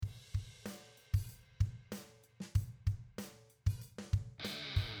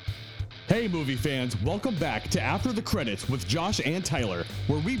Hey movie fans, welcome back to After the Credits with Josh and Tyler,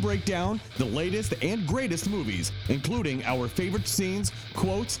 where we break down the latest and greatest movies, including our favorite scenes,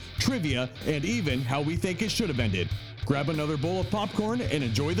 quotes, trivia, and even how we think it should have ended. Grab another bowl of popcorn and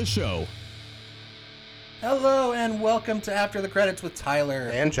enjoy the show. Hello and welcome to After the Credits with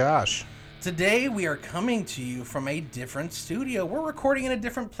Tyler. And Josh. Today we are coming to you from a different studio. We're recording in a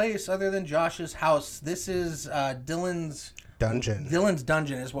different place other than Josh's house. This is Dylan's Dungeon. Dylan's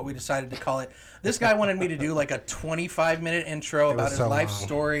Dungeon is what we decided to call it. This guy wanted me to do like a 25-minute intro about his life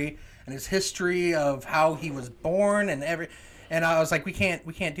story and his history of how he was born and and I was like, we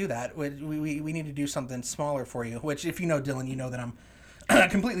can't do that. We need to do something smaller for you. Which, if you know Dylan, you know that I'm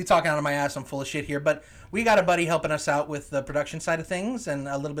completely talking out of my ass. I'm full of shit here, but we got a buddy helping us out with the production side of things and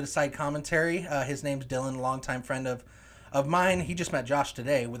a little bit of side commentary. His name's Dylan, a longtime friend of mine. He just met Josh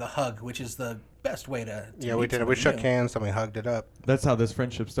today with a hug, which is the best way to yeah, we did it. We shook hands and we hugged it up. That's how this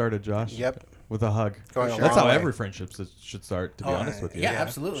friendship started, Josh. Yep. With a hug. That's how every friendship should start, to be honest with you. Yeah,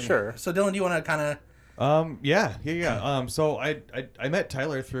 absolutely. Sure. So, Dylan, do you want to kind of... Yeah. So I met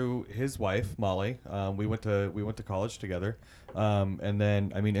Tyler through his wife, Molly. We went to college together. And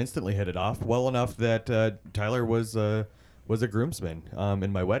then, instantly hit it off well enough that Tyler was a groomsman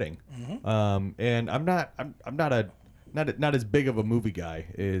in my wedding. Mm-hmm. And I'm not as big of a movie guy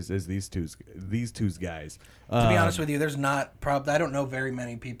as these two guys. To be honest with you, there's not I don't know very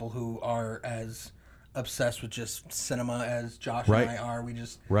many people who are as obsessed with just cinema as Josh and I are. We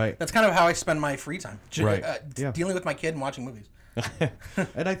just that's kind of how I spend my free time. Dealing with my kid and watching movies.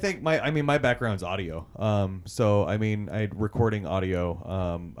 And I think my background's audio. So I recording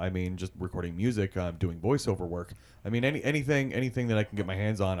audio. Just recording music. Doing voiceover work. Anything that I can get my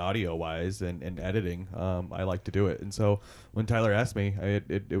hands on audio wise and editing. I like to do it. And so when Tyler asked me,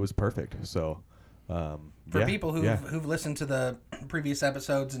 it was perfect. So for people who've listened to the previous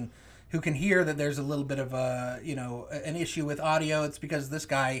episodes and who can hear that there's a little bit of an issue with audio, it's because this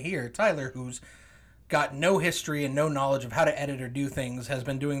guy here, Tyler, who's got no history and no knowledge of how to edit or do things, has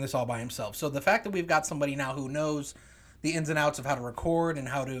been doing this all by himself. So the fact that we've got somebody now who knows the ins and outs of how to record and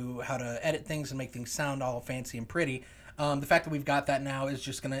how to edit things and make things sound all fancy and pretty, the fact that we've got that now is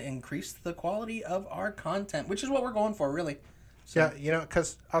just going to increase the quality of our content, which is what we're going for, really. So, yeah,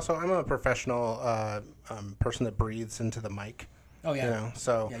 because also I'm a professional person that breathes into the mic. Oh yeah.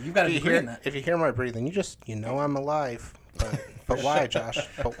 So yeah, you've got to be hearing that. If you hear my breathing, you know I'm alive. But why, Josh?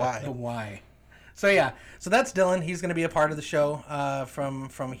 But why? But why? So that's Dylan. He's going to be a part of the show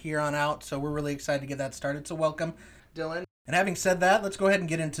from here on out. So we're really excited to get that started. So welcome, Dylan. And having said that, let's go ahead and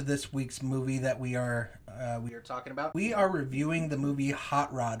get into this week's movie that we are talking about. We are reviewing the movie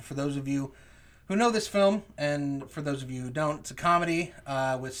Hot Rod. For those of you who know this film, and for those of you who don't, it's a comedy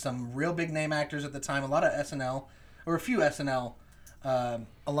with some real big name actors at the time. A lot of SNL, or a few SNL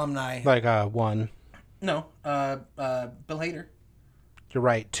alumni. Like one. No, Bill Hader. You're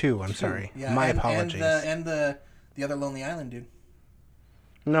right, two. I'm sorry. Yeah, My apologies. And the other Lonely Island dude.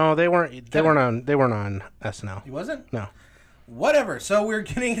 No, they weren't. They weren't on SNL. He wasn't? No. Whatever. So we're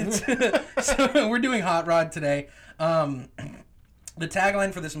getting into. So we're doing Hot Rod today. The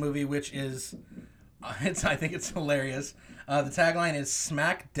tagline for this movie, which is, I think it's hilarious. The tagline is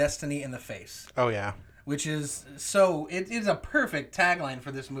 "Smack Destiny in the Face." Oh yeah. Which is it is a perfect tagline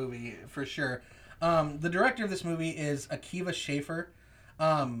for this movie for sure. The director of this movie is Akiva Schaffer.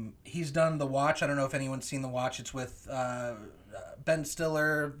 He's done The Watch. I don't know if anyone's seen The Watch. It's with Ben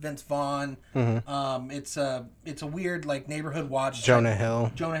Stiller, Vince Vaughn. Mm-hmm. It's a weird like neighborhood watch. Jonah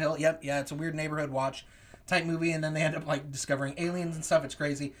Hill. Yep. Yeah, it's a weird neighborhood watch type movie, and then they end up like discovering aliens and stuff. It's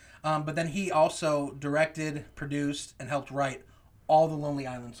crazy. But then he also directed, produced, and helped write all the Lonely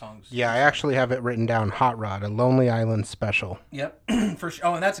Island songs. Yeah, I actually have it written down. Hot Rod, a Lonely Island special. Yep, for sure.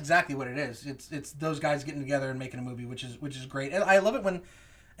 Oh, and that's exactly what it is. It's those guys getting together and making a movie, which is great. And I love it when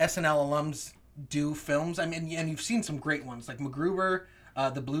SNL alums do films. And you've seen some great ones like MacGruber,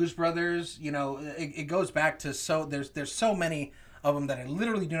 the Blues Brothers. It goes back to there's so many of them that I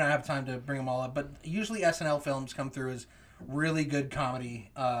literally do not have time to bring them all up. But usually SNL films come through as really good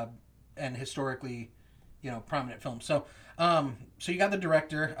comedy and historically, prominent films. So you got the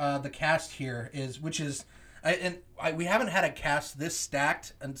director. The cast here we haven't had a cast this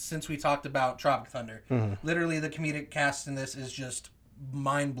stacked since we talked about Tropic Thunder. Mm-hmm. Literally, the comedic cast in this is just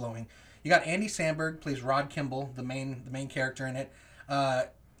mind blowing. You got Andy Samberg plays Rod Kimball, the main character in it.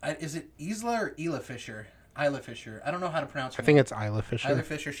 Is it Isla or Isla Fisher? Isla Fisher. I don't know how to pronounce her name. I think it's Isla Fisher. Isla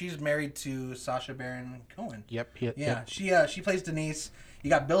Fisher. She's married to Sacha Baron Cohen. Yep. Yeah. She plays Denise. You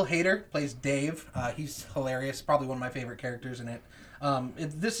got Bill Hader, plays Dave. He's hilarious. Probably one of my favorite characters in it.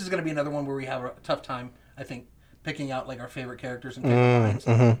 This is going to be another one where we have a tough time, I think, picking out like our favorite characters and favorite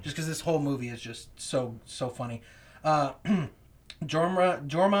lines, just because this whole movie is just so funny. Jorma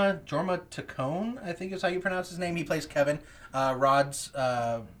Taccone, I think is how you pronounce his name. He plays Kevin, Rod's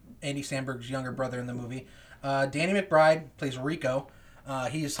Andy Samberg's younger brother in the movie. Danny McBride plays Rico.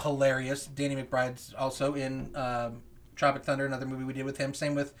 He's hilarious. Danny McBride's also in Tropic Thunder, another movie we did with him.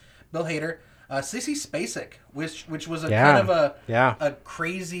 Same with Bill Hader. Sissy Spacek, which was a kind of a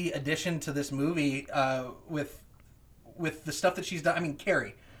crazy addition to this movie with the stuff that she's done. I mean,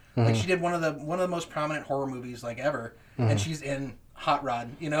 Carrie, like she did one of the most prominent horror movies like ever, and she's in Hot Rod.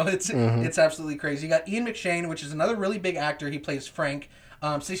 You know, it's absolutely crazy. You got Ian McShane, which is another really big actor. He plays Frank.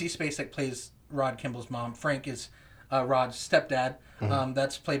 Sissy Spacek plays Rod Kimball's mom. Frank is Rod's stepdad.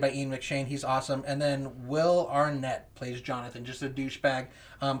 That's played by Ian McShane. He's awesome. And then Will Arnett plays Jonathan, just a douchebag.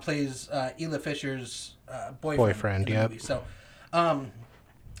 Plays Ela Fisher's boyfriend in the movie. So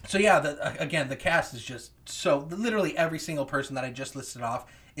yeah, the cast is just so literally every single person that I just listed off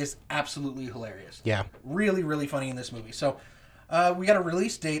is absolutely hilarious. Yeah, really, really funny in this movie. So we got a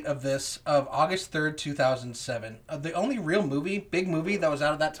release date of this of August 3rd, 2007. The only real big movie that was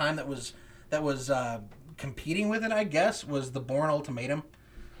out at that time that was competing with it, I guess, was The Bourne Ultimatum.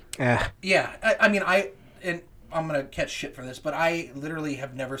 Yeah. I'm going to catch shit for this, but I literally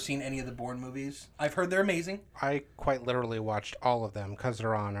have never seen any of the Bourne movies. I've heard they're amazing. I quite literally watched all of them because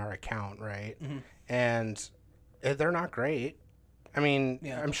they're on our account, right? And they're not great. I mean,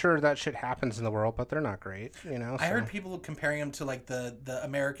 I'm sure that shit happens in the world, but they're not great, you know? I heard people comparing them to, like, the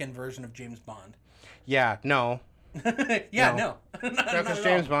American version of James Bond. Yeah, no. No. Because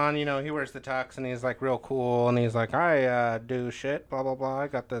James Bond, you know, he wears the tux and he's like real cool and he's like, I do shit, blah blah blah. I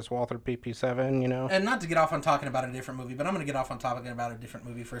got this Walther PP7, you know. And not to get off on talking about a different movie, but I'm gonna get off on talking about a different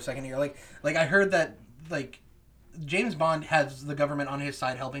movie for a second here. Like I heard that like James Bond has the government on his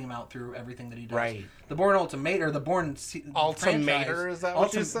side helping him out through everything that he does. Right. The Bourne Ultimatum, or the Bourne Ultimator, is that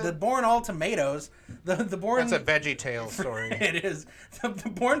what you said? The Bourne Ultimatos. The Bourne. That's a Veggie Tales story. It is. The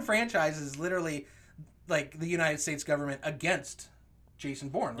Bourne franchise is literally like the United States government against Jason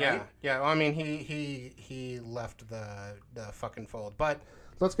Bourne, right? Yeah. Well, I mean, he left the fucking fold. But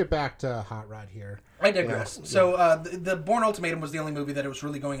let's get back to Hot Rod here. I digress. You know, so the Bourne Ultimatum was the only movie that it was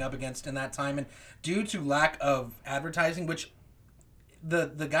really going up against in that time, and due to lack of advertising, which the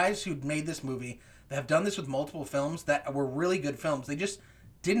guys who made this movie that have done this with multiple films that were really good films, they just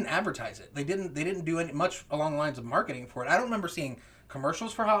didn't advertise it. They didn't do any much along the lines of marketing for it. I don't remember seeing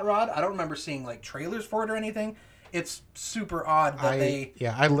commercials for Hot Rod. I don't remember seeing like trailers for it or anything. It's super odd that I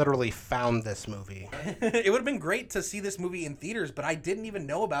literally found this movie. It would have been great to see this movie in theaters, but I didn't even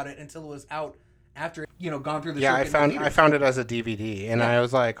know about it until it was out after gone through the I found it as a DVD and I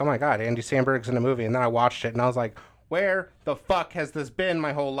was like, oh my god, Andy Samberg's in a movie, and then I watched it and I was like, where the fuck has this been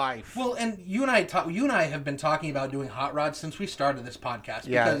my whole life? Well, and you and I have been talking about doing Hot Rod since we started this podcast.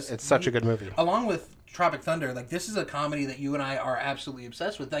 Yeah, because it's such a good movie. Along with Tropic Thunder, like this is a comedy that you and I are absolutely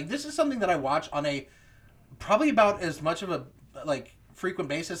obsessed with. Like this is something that I watch on a probably about as much of a like frequent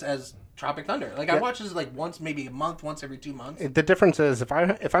basis as Tropic Thunder. Like I watch this like once, maybe a month, once every 2 months. The difference is if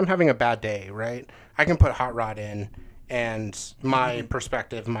I'm having a bad day, right, I can put Hot Rod in and my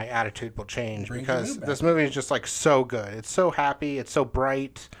perspective, my attitude will change because this movie is just like so good. It's so happy. It's so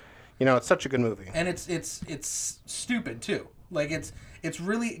bright. You know, it's such a good movie. And it's stupid too. Like it's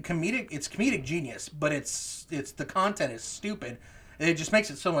really comedic. It's comedic genius, but it's the content is stupid. It just makes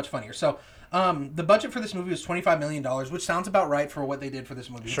it so much funnier. So the budget for this movie was $25 million, which sounds about right for what they did for this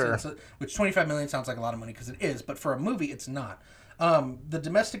movie. Sure. Which $25 million sounds like a lot of money because it is, but for a movie, it's not. The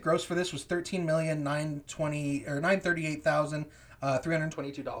domestic gross for this was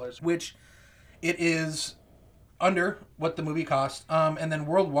 $13,938,322, which it is under what the movie cost. And then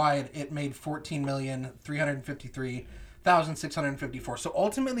worldwide, it made $14,353,654. So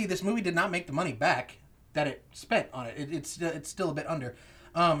ultimately, this movie did not make the money back that it spent on it. It's still a bit under.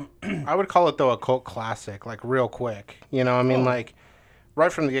 I would call it though a cult classic, like real quick. You know, I mean, like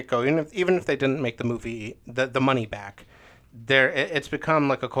right from the get go. Even if they didn't make the movie the money back. It's become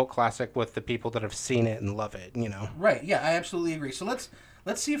like a cult classic with the people that have seen it and love it, you know. Right. Yeah, I absolutely agree. So let's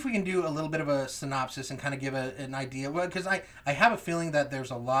see if we can do a little bit of a synopsis and kind of give an idea. Well, because I have a feeling that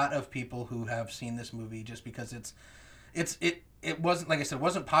there's a lot of people who have seen this movie just because it wasn't, like I said, it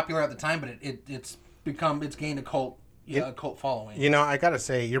wasn't popular at the time, but it's gained a cult following. You know, I gotta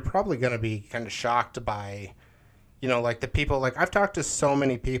say, you're probably gonna be kind of shocked by, you know, like the people, like I've talked to so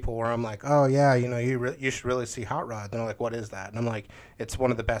many people where I'm like, oh yeah, you know, you should really see Hot Rod. And they're like, what is that? And I'm like, it's one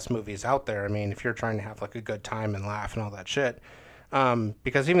of the best movies out there. I mean, if you're trying to have like a good time and laugh and all that shit.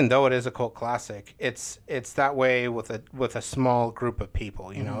 Because even though it is a cult classic, it's that way with a small group of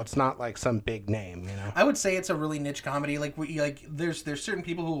people. You know, it's not like some big name. You know, I would say it's a really niche comedy. There's certain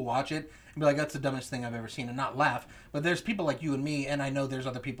people who will watch it and be like, "That's the dumbest thing I've ever seen," and not laugh. But there's people like you and me, and I know there's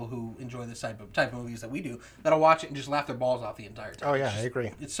other people who enjoy this type of movies that we do that'll watch it and just laugh their balls off the entire time. Oh yeah, I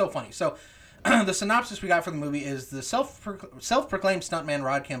agree. It's so funny. So. The synopsis we got for the movie is the self-proclaimed stuntman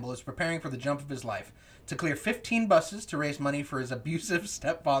Rod Kimball is preparing for the jump of his life to clear 15 buses to raise money for his abusive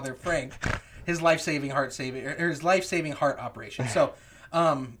stepfather Frank, his life-saving heart operation. So,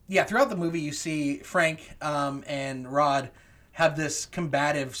 throughout the movie you see Frank and Rod have this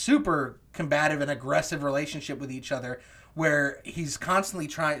super combative and aggressive relationship with each other, where Rod's constantly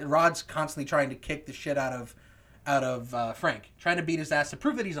trying to kick the shit out of Frank, trying to beat his ass to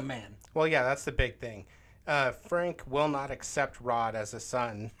prove that he's a man. Well, yeah, that's the big thing. Frank will not accept Rod as a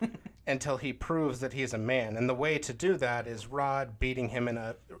son until he proves that he's a man. And the way to do that is Rod beating him in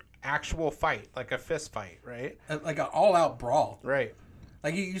a actual fight, like a fist fight, right? Like an all-out brawl. Right.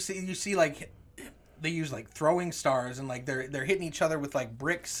 Like you see like they use like throwing stars and like they're hitting each other with like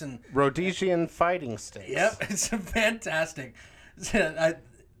bricks and Rhodesian fighting sticks. Yep, it's fantastic.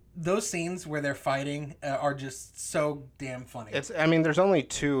 Those scenes where they're fighting are just so damn funny. There's only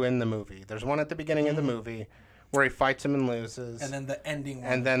two in the movie. There's one at the beginning of the movie where he fights him and loses, and then the ending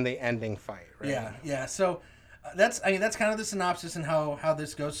one. And then the ending fight, right? Yeah. So that's kind of the synopsis and how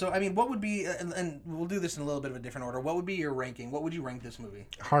this goes. So what would be, and we'll do this in a little bit of a different order. What would be your ranking? What would you rank this movie?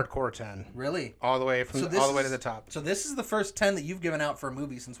 Hardcore 10. Really? All the way to the top. So this is the first 10 that you've given out for a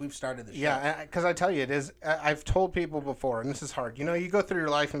movie since we've started this show. Yeah, because I tell you, it is. I've told people before, and this is hard. You know, you go through your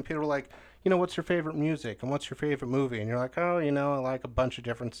life and people are like, what's your favorite music and what's your favorite movie? And you're like, oh, I like a bunch of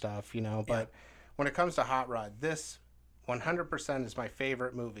different stuff, But when it comes to Hot Rod, this 100% is my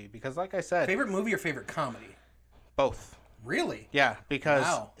favorite movie because, like I said, favorite movie or favorite comedy? Both. Really? Yeah,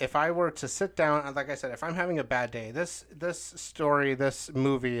 because if I were to sit down, like I said, if I'm having a bad day, this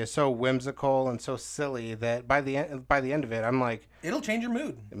movie is so whimsical and so silly that by the end of it, I'm like, it'll change your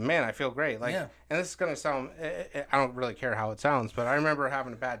mood. Man, I feel great. And this is gonna sound, I don't really care how it sounds, but I remember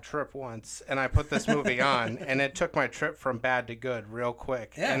having a bad trip once, and I put this movie on, and it took my trip from bad to good real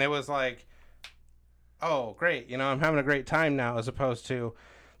quick. Yeah. And it was like, oh, great, I'm having a great time now, as opposed to,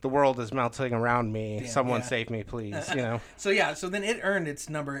 the world is melting around me. Damn, someone save me, please. So then it earned its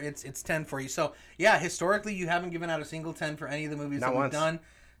number. It's 10 for you. So yeah, historically you haven't given out a single 10 for any of the movies that we've done.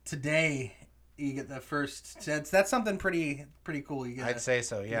 Today you get the first. That's something pretty cool. You get. I'd say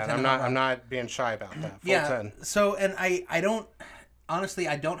so. Yeah, and I'm not being shy about that. Full 10. So and I don't honestly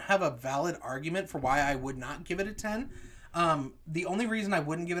I don't have a valid argument for why I would not give it a 10. The only reason I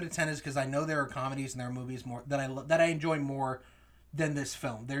wouldn't give it a 10 is because I know there are comedies and there are movies more that I enjoy more than this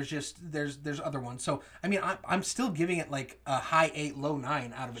film. There's other ones. So I'm still giving it like a high 8, low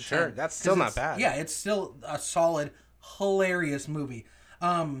 9 out of a 10. Sure, that's still not bad. Yeah, it's still a solid, hilarious movie.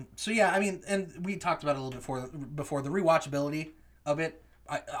 And we talked about it a little bit before the rewatchability of it.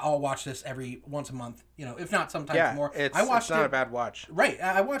 I'll watch this every once a month, if not sometimes more. It's not a bad watch. Right,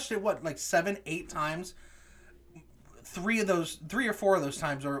 I watched it 7, 8 times. 3 or 4 of those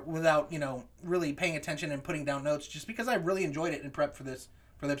times are without really paying attention and putting down notes, just because I really enjoyed it in prep for this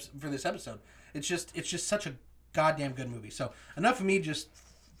episode. It's just such a goddamn good movie. So enough of me just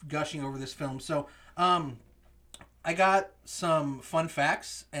gushing over this film. So I got some fun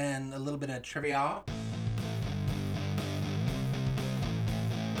facts and a little bit of trivia.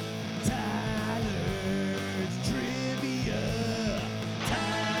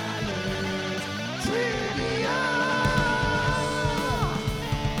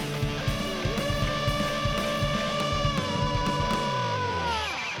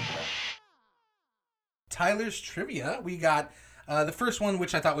 Tyler's Trivia. We got the first one,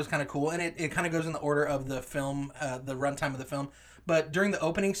 which I thought was kind of cool, and it kind of goes in the order of the film, the runtime of the film. But during the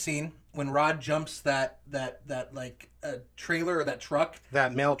opening scene, when Rod jumps that trailer or that truck,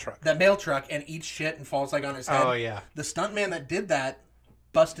 that mail truck, and eats shit and falls on his head. Oh yeah. The stuntman that did that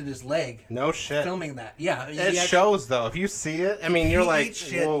busted his leg. No shit. Filming that. Yeah. It shows though. If you see it, you're like,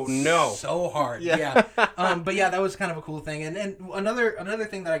 whoa, no. So hard. Yeah. But yeah, that was kind of a cool thing. And another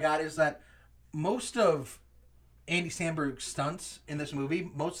thing that I got is that most of Andy Samberg's stunts in this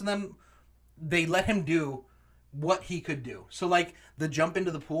movie, most of them, they let him do what he could do. So like the jump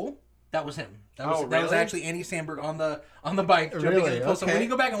into the pool, that was him. That was actually Andy Samberg on the bike jumping in the pool. Okay. So when you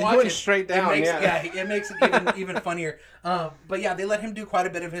go back and watch it, straight down. It makes it even funnier. But yeah, they let him do quite a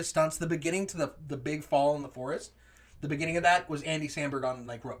bit of his stunts. The beginning to the big fall in the forest. The beginning of that was Andy Samberg on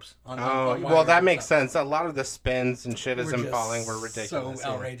ropes. On well, that makes sense. A lot of the spins and shit as him falling were ridiculous. So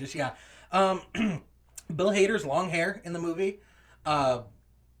outrageous, yeah. Bill Hader's long hair in the movie.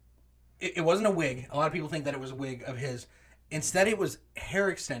 It wasn't a wig. A lot of people think that it was a wig of his. Instead, it was hair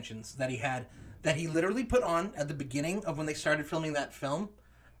extensions that he had that he literally put on at the beginning of when they started filming that film,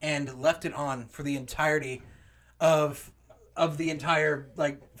 and left it on for the entirety of the entire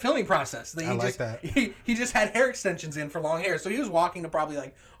like filming process. I like that. He just had hair extensions in for long hair, so he was walking to probably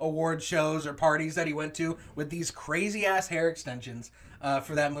like award shows or parties that he went to with these crazy ass hair extensions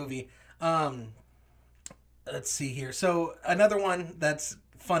for that movie. Let's see here. So another one that's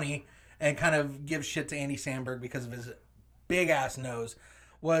funny and kind of gives shit to Andy Samberg because of his big ass nose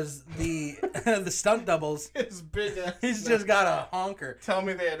was the the stunt doubles. His big ass. He's just got a honker. Tell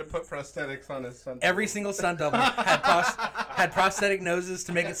me they had to put prosthetics on his stunt. Every single stunt double had prosthetic noses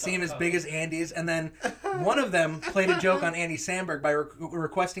to make it seem as big as Andy's, and then one of them played a joke on Andy Samberg by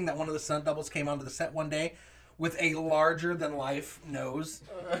requesting that one of the stunt doubles came onto the set one day with a larger than life nose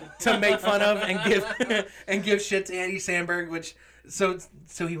to make fun of and give shit to Andy Samberg, which so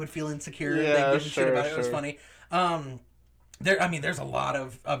he would feel insecure and give shit about it. It was funny. There's a lot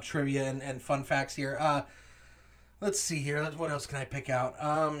of trivia and fun facts here. Let's see here. What else can I pick out?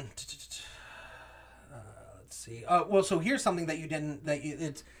 Let's see. So here's something that you didn't.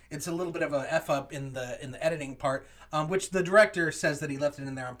 It's a little bit of a f up in the editing part, which the director says that he left it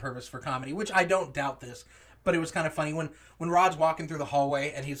in there on purpose for comedy, which I don't doubt this. But it was kind of funny when Rod's walking through the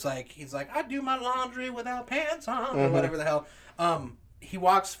hallway and he's like, I do my laundry without pants on, or whatever the hell. He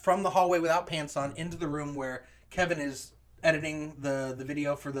walks from the hallway without pants on into the room where Kevin is editing the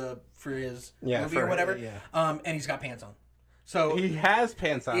video for his movie or whatever. And he's got pants on. So he has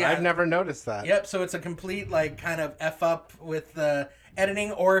pants on. Yeah. I've never noticed that. Yep. So it's a complete like kind of f up with the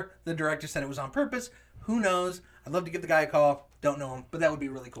editing, or the director said it was on purpose. Who knows? I'd love to give the guy a call. Don't know him, but that would be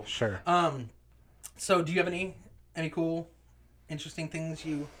really cool. Sure. So do you have any cool, interesting things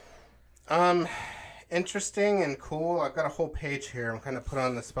you? Interesting and cool. I've got a whole page here. I'm kind of put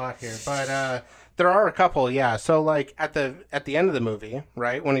on the spot here, but there are a couple. Yeah. So like at the end of the movie,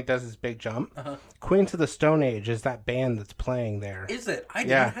 right when he does his big jump, Queens of the Stone Age is that band that's playing there. Is it? I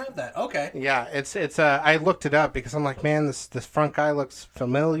didn't have that. Okay. Yeah. It's I looked it up because I'm like, man, this front guy looks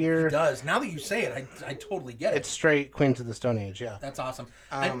familiar. It does. Now that you say it, I totally get it. It's straight Queens of the Stone Age. Yeah. That's awesome.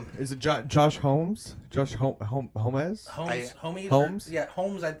 Is it Josh Holmes? Josh Holmes? Holmes? Yeah,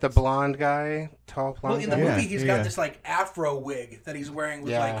 Holmes. The blonde guy, tall blonde. Well, in the guy? movie, he's got this like afro wig that he's wearing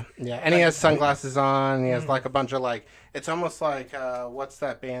with and he has sunglasses on. He has like a bunch of like. It's almost like what's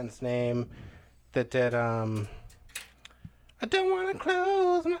that band's name that did I don't want to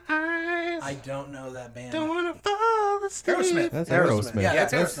close my eyes. I don't know that band. Don't want to fall asleep. Aerosmith. That's Aerosmith. Yeah,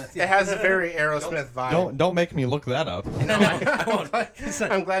 that's Aerosmith. Yeah. It has a very Aerosmith vibe. Don't make me look that up. No, I won't.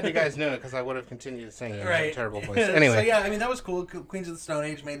 I'm glad you guys knew it because I would have continued singing in Right. a terrible voice. Anyway. So yeah, I mean that was cool. Queens of the Stone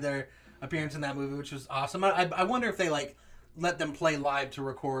Age made their appearance in that movie, which was awesome. I wonder if they like let them play live to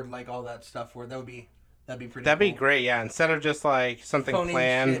record like all that stuff. Where that'd be pretty. That'd be cool. great, yeah. Instead of just like something Phoning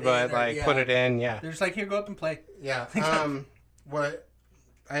planned, shit but in or- like yeah. put it in, yeah. They're just like, here, go up and play. Yeah. What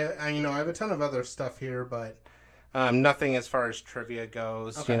I have a ton of other stuff here, but nothing as far as trivia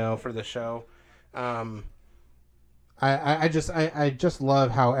goes, Okay. For the show. I just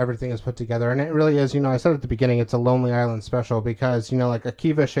love how everything is put together, and it really is. I said at the beginning, it's a Lonely Island special because like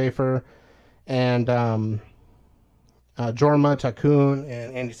Akiva Schaffer and Jorma, Takun,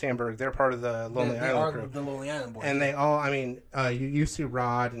 and Andy Samberg, they're part of the Lonely They Island are crew. the Lonely Island boys. And they all, you see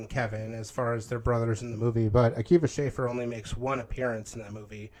Rod and Kevin as far as their brothers in the movie, but Akiva Schaffer only makes one appearance in that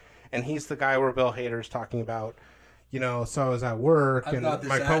movie, and he's the guy where Bill Hader's talking about, so I was at work, I've and got this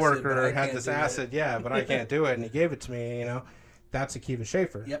my acid, coworker but I had can't this do it. acid, but I can't do it, and he gave it to me, That's Akiva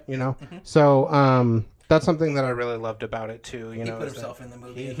Schaffer, Yep. So, that's something that I really loved about it, too, he put himself in the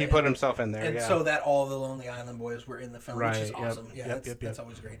movie. He put himself in there, And so that all the Lonely Island boys were in the film, which is Right, yep, awesome. Yeah, yep, that's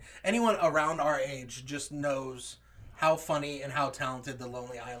always great. Anyone around our age just knows how funny and how talented the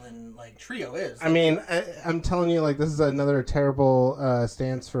Lonely Island trio is. I'm telling you, this is another terrible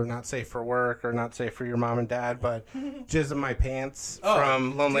stance for not safe for work or not safe for your mom and dad, but Jizz in My Pants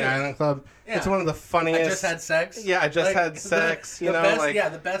from Lonely Island Club. Yeah. It's one of the funniest. I Just Had Sex. Yeah, I Just Had Sex. The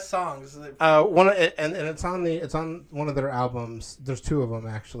best, the best songs. And it's on one of their albums. There's two of them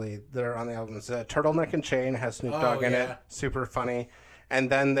actually. They're on the album. It's Turtleneck and Chain, has Snoop Dogg in it. Super funny.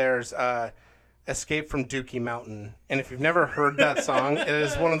 And then there's Escape from Dookie Mountain. And if you've never heard that song, it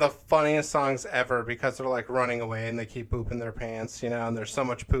is one of the funniest songs ever because they're running away and they keep pooping their pants, and there's so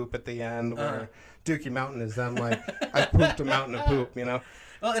much poop at the end where Dookie Mountain is them I pooped a mountain of poop,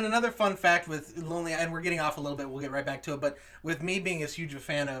 Well, and another fun fact with Lonely, and we're getting off a little bit, we'll get right back to it, but with me being as huge a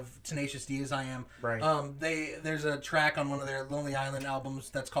fan of Tenacious D as I am, right. There's a track on one of their Lonely Island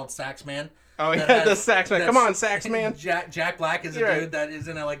albums that's called Sax Man. Oh, yeah, the Sax Man. Come on, Sax Man. Jack Black is a dude that is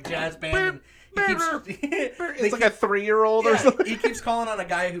in a like jazz band. And it's like a 3-year-old or something. He keeps calling on a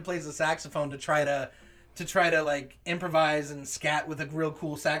guy who plays the saxophone to try to like improvise and scat with a real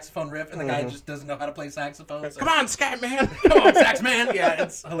cool saxophone riff, and the guy just doesn't know how to play saxophone. So. Come on, Scat Man! Come on, Sax Man! Yeah,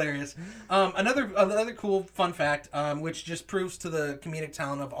 it's hilarious. Another cool fun fact, which just proves to the comedic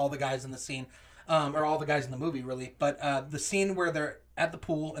talent of all the guys in the scene, or all the guys in the movie, really. But the scene where they're at the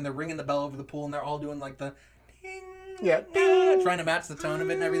pool and they're ringing the bell over the pool and they're all doing like the ding, trying to match the tone of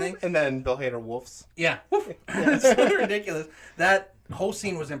it and everything. And then Bill Hader woofs. Yeah, it's so ridiculous. That whole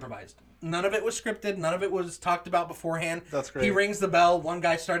scene was improvised. None of it was scripted. None of it was talked about beforehand. That's great. He rings the bell. One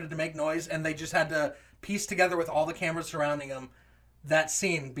guy started to make noise, and they just had to piece together with all the cameras surrounding him that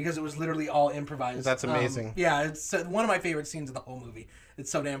scene because it was literally all improvised. That's amazing. Yeah, it's one of my favorite scenes of the whole movie. It's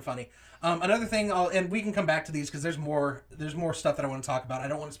so damn funny. Another thing, and we can come back to these because there's more stuff that I want to talk about. I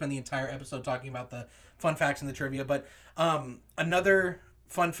don't want to spend the entire episode talking about the fun facts and the trivia, but another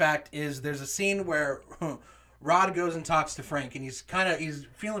fun fact is there's a scene where Rod goes and talks to Frank, and he's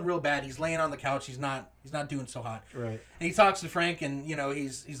feeling real bad. He's laying on the couch. He's not doing so hot. Right. And he talks to Frank, and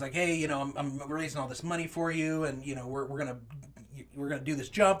he's like, hey, I'm raising all this money for you, and we're gonna do this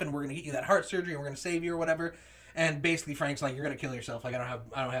jump, and we're gonna get you that heart surgery, and we're gonna save you or whatever. And basically, Frank's like, you're gonna kill yourself. Like I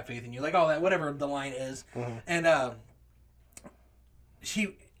don't have faith in you. Like all that, whatever the line is. Mm-hmm. And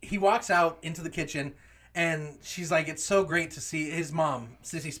he walks out into the kitchen. And she's like, it's so great to see his mom,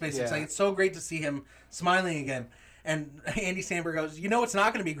 Sissy Spacek. Yeah. Like, it's so great to see him smiling again. And Andy Samberg goes, it's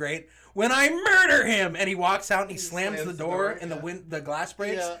not going to be great when I murder him. And he walks out and he slams the door and the glass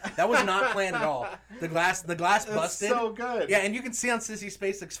breaks. Yeah. That was not planned at all. The glass busted. That's so good. Yeah, and you can see on Sissy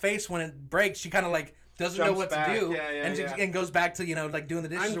Spacek's face when it breaks, she kind of like doesn't know what to do, and goes back to like doing the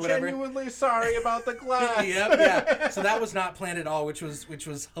dishes or whatever. I'm genuinely sorry about the glass. Yeah. So that was not planned at all, which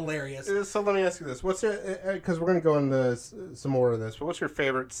was hilarious. So let me ask you this: what's your? Because we're gonna go into some more of this, but what's your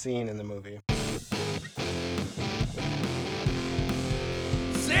favorite scene in the movie?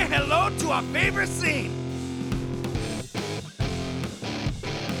 Say hello to our favorite scene.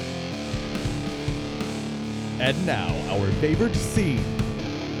 And now our favorite scene.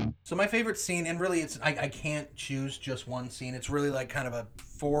 So my favorite scene, and really I can't choose just one scene. It's really like kind of a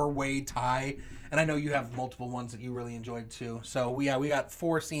 4-way tie. And I know you have multiple ones that you really enjoyed too. So we got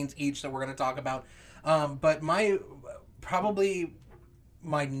 4 scenes each that we're going to talk about. But probably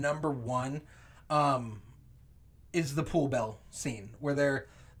my number one is the pool bell scene where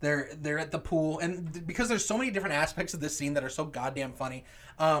they're at the pool, and because there's so many different aspects of this scene that are so goddamn funny.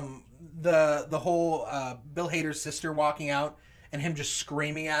 The whole Bill Hader's sister walking out and him just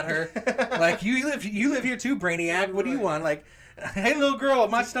screaming at her like, you live here too, Brainiac, what do you want? Like, hey little girl,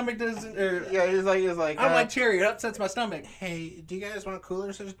 my stomach doesn't he's like I don't like cherry, it upsets my stomach. Hey, do you guys want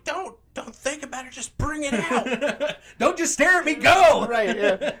coolers? Don't think about it, just bring it out. Don't just stare at me, go. Right,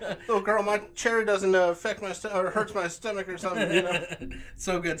 yeah. Little girl, my cherry doesn't affect my stomach or hurts my stomach or something,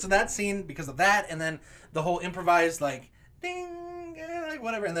 So good. So that scene, because of that, and then the whole improvised like ding, like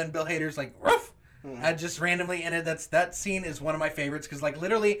whatever, and then Bill Hader's like roof. I just randomly, and that scene is one of my favorites because like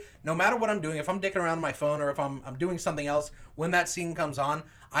literally no matter what I'm doing, if I'm dicking around on my phone or if I'm doing something else, when that scene comes on,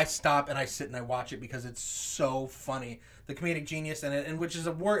 I stop and I sit and I watch it because it's so funny. The comedic genius in it, and which is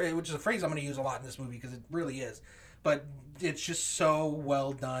a phrase I'm going to use a lot in this movie because it really is, but it's just so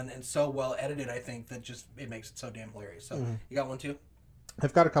well done and so well edited. I think that just it makes it so damn hilarious. So you got one too?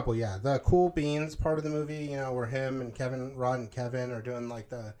 I've got a couple. Yeah, the Cool Beans part of the movie, where him and Rod and Kevin are doing like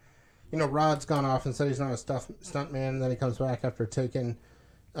the. Rod's gone off and said he's not a stuntman, and then he comes back after taking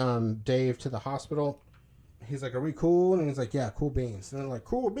Dave to the hospital. He's like, are we cool? And he's like, yeah, cool beans. And they're like,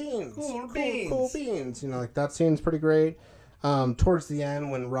 cool beans. Cool beans. Like that scene's pretty great. Towards the end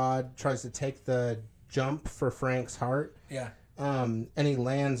when Rod tries to take the jump for Frank's heart. Yeah. And he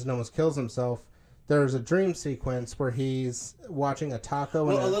lands and almost kills himself. There's a dream sequence where he's watching a taco.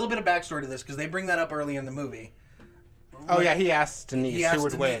 Well, a little bit of backstory to this because they bring that up early in the movie. Oh, yeah, he asks Denise who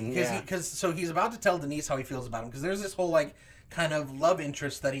would win. So he's about to tell Denise how he feels about him. Because there's this whole, like, kind of love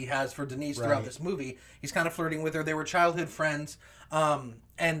interest that he has for Denise throughout this movie. He's kind of flirting with her. They were childhood friends.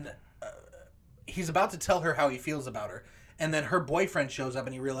 And he's about to tell her how he feels about her. And then her boyfriend shows up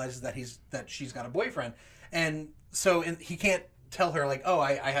and he realizes that she's got a boyfriend. And so he can't tell her, like, oh,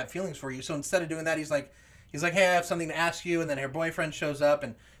 I have feelings for you. So instead of doing that, he's like, hey, I have something to ask you. And then her boyfriend shows up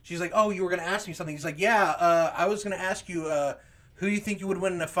and she's like, oh, you were going to ask me something. He's like, yeah, I was going to ask you, who do you think you would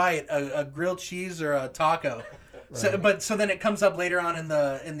win in a fight, a grilled cheese or a taco? So then it comes up later on in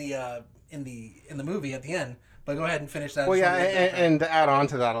the movie at the end. But go ahead and finish that. Well, yeah, and to add on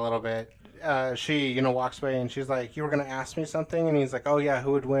to that a little bit, she, walks away and she's like, "You were going to ask me something?" And he's like, "Oh, yeah,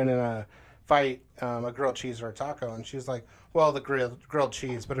 who would win in a fight, a grilled cheese or a taco?" And she's like, "Well, the grilled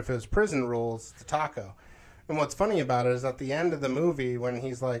cheese, but if it was prison rules, the taco." And what's funny about it is at the end of the movie, when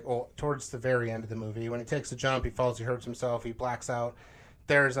he's like, towards the very end of the movie, when he takes a jump, he falls, he hurts himself, he blacks out.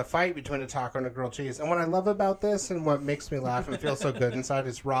 There's a fight between a taco and a grilled cheese. And what I love about this and what makes me laugh and feel so good inside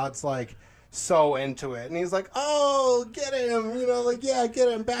is Rod's like, so into it, and he's like, "Oh, get him!" Yeah, get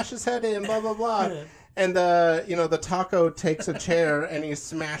him, bash his head in, blah blah blah. And the taco takes a chair and he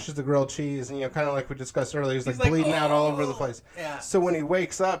smashes the grilled cheese, and kind of like we discussed earlier, he's like bleeding out all over the place. Yeah. So when he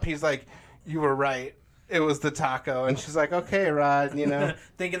wakes up, he's like, "You were right. It was the taco." And she's like, "Okay, Rod,"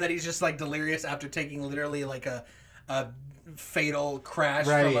 thinking that he's just like delirious after taking literally like a fatal crash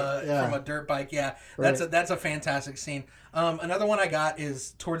Right, from a dirt bike. Yeah, that's a fantastic scene. Another one I got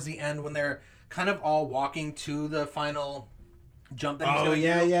is towards the end when they're kind of all walking to the final jump that he's going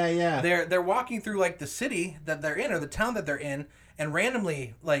to do. Yeah. They're walking through like the city that they're in or the town that they're in, and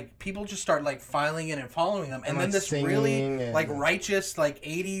randomly like people just start like filing in and following them, and then this really like righteous like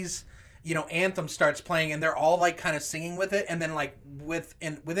 80s anthem starts playing, and they're all like kind of singing with it, and then like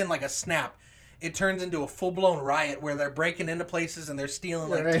within like a snap, it turns into a full-blown riot where they're breaking into places and they're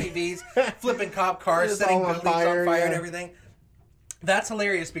stealing like TVs, flipping cop cars, setting buildings on fire and everything. That's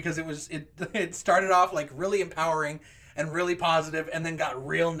hilarious because it started off like really empowering and really positive, and then got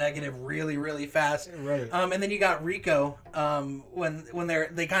real negative really, really fast. Right. And then you got Rico when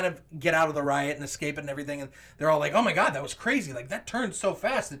they kind of get out of the riot and escape it and everything, and they're all like, "Oh my God, that was crazy! Like that turned so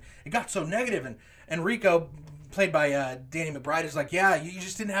fast, it got so negative." And Rico, played by Danny McBride, is like, "Yeah, you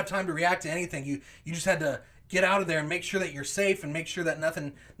just didn't have time to react to anything. You just had to get out of there and make sure that you're safe and make sure that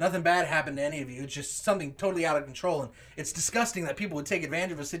nothing bad happened to any of you. It's just something totally out of control, and it's disgusting that people would take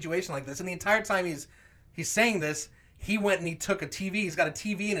advantage of a situation like this." And the entire time he's saying this, he went and he took a TV. He's got a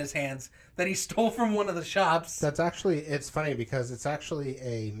TV in his hands that he stole from one of the shops. That's actually, it's funny because it's actually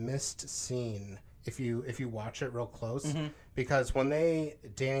a missed scene if you watch it real close, because when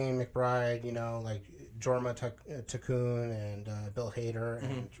Danny McBride, like Jorma Takun and Bill Hader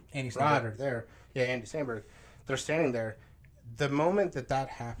and Andy Rod are there. Yeah, Andy Samberg. They're standing there. The moment that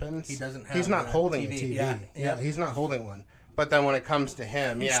happens, he's not holding a TV. Yeah, he's not holding one. But then when it comes to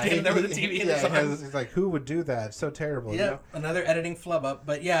him, he's standing there with the TV in his arms. He's like, "Who would do that? It's so terrible." Yeah, another editing flub up.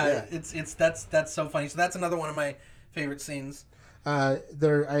 But it's that's so funny. So that's another one of my favorite scenes. I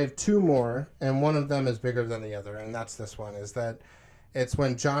have two more, and one of them is bigger than the other, and that's this one. Is that it's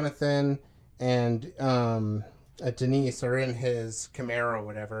when Jonathan and Denise are in his Camaro or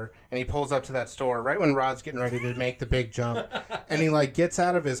whatever, and he pulls up to that store right when Rod's getting ready to make the big jump, and he like gets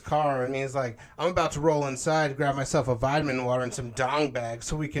out of his car and he's like, "I'm about to roll inside, grab myself a vitamin water and some dong bags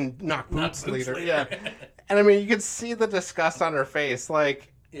so we can knock Boots later." Yeah, and I mean you can see the disgust on her face,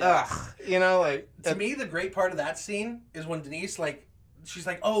 like, ugh, To me, the great part of that scene is when Denise she's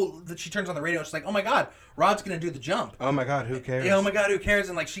like, she turns on the radio. She's like, "Oh my God, Rod's gonna do the jump. Oh my God, who cares? Yeah, oh my God, who cares?"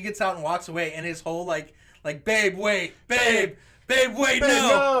 And like she gets out and walks away, and his whole like, "Babe, wait, babe, wait,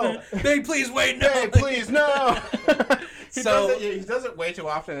 no, babe, please wait, no, babe, please, no." He does it way too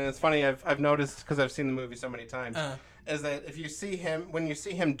often, and it's funny. I've noticed because I've seen the movie so many times. Is that when you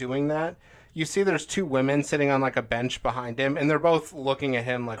see him doing that, you see there's two women sitting on like a bench behind him, and they're both looking at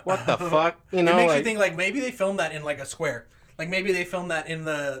him like, "What the fuck?" It makes you think like maybe they filmed that in like a square. Like maybe they filmed that in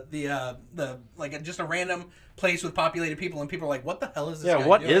the like just a random place with populated people, and people are like, "What the hell is this?" Yeah,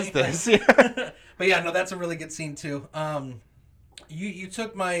 what is this? But yeah, no, that's a really good scene too. You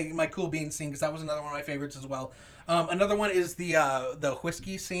took my cool beans scene because that was another one of my favorites as well. Another one is the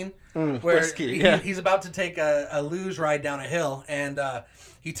whiskey scene where he's about to take a luge ride down a hill, and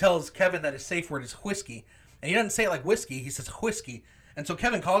he tells Kevin that his safe word is whiskey, and he doesn't say it like whiskey. He says whiskey, and so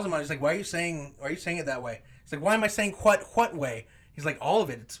Kevin calls him out. He's like, "Why are you saying it that way?" He's like, "Why am I saying what way?" He's like, "All of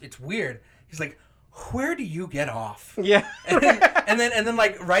it. It's weird." He's like, "Where do you get off?" Yeah. and then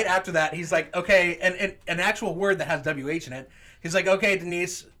like right after that, he's like, "Okay," and an actual word that has WH in it. He's like, "Okay,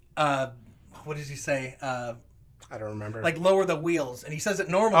 Denise, what does he say? I don't remember. Like lower the wheels," and he says it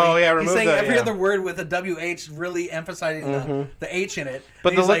normally. Oh yeah, remove he's saying that, every other word with a WH, really emphasizing the H in it.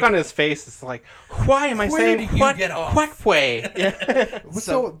 But the look on his face is like, "Why am I saying what way?" Yeah.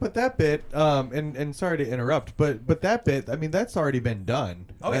 But that bit, and sorry to interrupt, but that bit, I mean, that's already been done.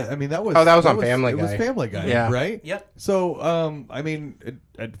 Oh yeah. I mean, that was on Family Guy. It was Family Guy, yeah. right? Yep. So, I mean,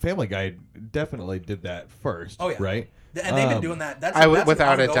 Family Guy definitely did that first. Oh yeah. Right. And they've been doing that. That's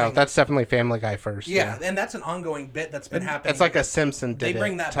without a doubt. That's definitely Family Guy first. Yeah, and that's an ongoing bit that's been happening. It's like a Simpson They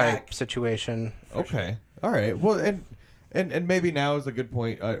bring that type back. situation. Okay. All right. Well, and maybe now is a good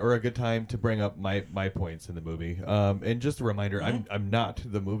point or a good time to bring up my points in the movie. And just a reminder, I'm not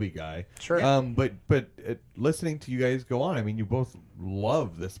the movie guy. Sure. But listening to you guys go on, I mean, you both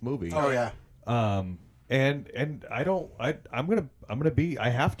love this movie. Oh yeah. And I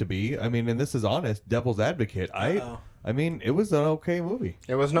have to be. I mean, and this is honest, devil's advocate. I mean, it was an okay movie.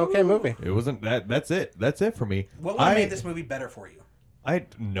 It was an okay movie. It wasn't that. That's it. That's it for me. What would have made this movie better for you?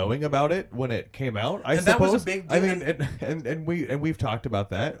 Knowing about it when it came out, I And suppose. that was a big I deal. mean, and we've talked about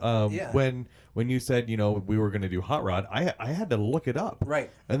that. Yeah. When you said we were going to do Hot Rod, I had to look it up.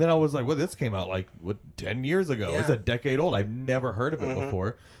 Right. And then I was like, well, this came out like 10 years ago. It's Yeah. a decade old. I've never heard of it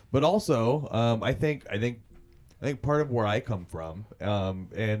before. But also, I think part of where I come from,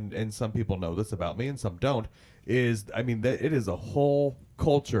 and some people know this about me and some don't, is I mean that it is a whole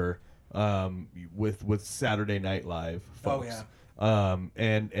culture with Saturday Night Live folks. Oh, yeah.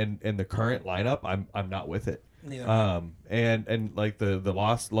 And the current lineup, I'm not with it. Neither. And like the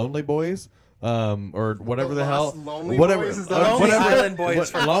Lost Lonely Boys, or whatever the hell, Lost Lonely whatever, Boys is the Lonely whatever, Island Boys,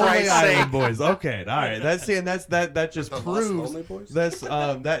 for Lonely Christ's Island sake. Boys. Okay, all right. That just The Lost proves Lonely Boys?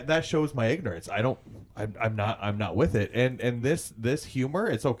 that shows my ignorance. I'm not with it. And this humor,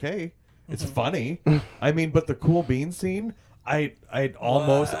 it's okay. It's funny. I mean, but the Cool Beans scene, I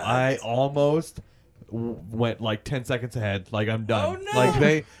almost went like 10 seconds ahead. Like I'm done. Oh, no.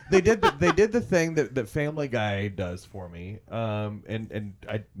 Like they did the thing that Family Guy does for me. And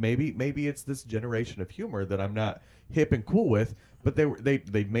maybe it's this generation of humor that I'm not hip and cool with. But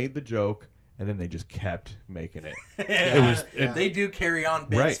they made the joke. And then they just kept making it. They do carry on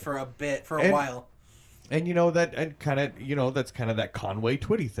bits Right. for a while. And that's kind of that Conway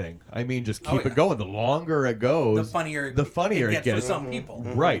Twitty thing. I mean, just keep yeah. it going. The longer it goes, The funnier it gets for some people.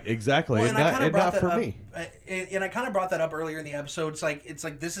 Right, exactly. Well, and I kinda brought not that for up, me. And I kind of brought that up earlier in the episode. It's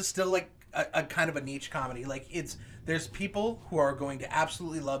like this is still like a kind of a niche comedy. Like there's people who are going to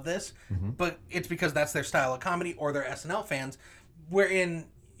absolutely love this, but it's because that's their style of comedy or they're SNL fans. Wherein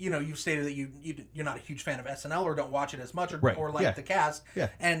you've stated that you're not a huge fan of SNL or don't watch it as much or like the cast. Yeah.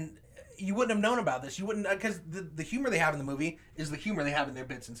 And you wouldn't have known about this. You wouldn't, because the humor they have in the movie is the humor they have in their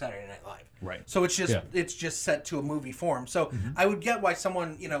bits in Saturday Night Live. Right. So it's just set to a movie form. So I would get why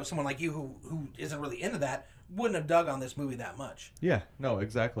someone like you who isn't really into that wouldn't have dug on this movie that much. Yeah, no,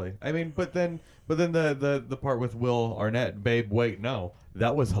 exactly. I mean, but then the part with Will Arnett, babe, wait, no,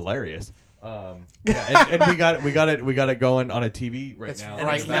 that was hilarious. And we got it going on a TV right now. And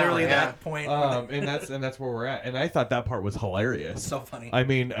Right it's now, literally yeah. that point. And that's where we're at. And I thought that part was hilarious. So funny. I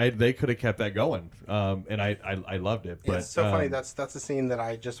mean, they could have kept that going. And I loved it. But It's so funny. That's a scene that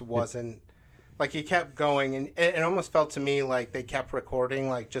I just wasn't. Like, he kept going, and it almost felt to me like they kept recording,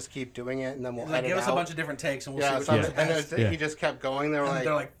 like, just keep doing it, and then we'll edit give us out. a bunch of different takes, and we'll Yeah, see so which one's the and best. he just kept going. They were And like,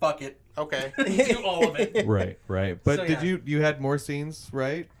 they're like, fuck it. okay. Do all of it. right. But So, did yeah. you had more scenes,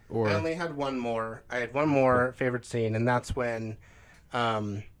 right? Or I only had one more. I had one more favorite scene, and that's when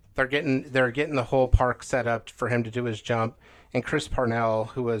they're getting the whole park set up for him to do his jump, and Chris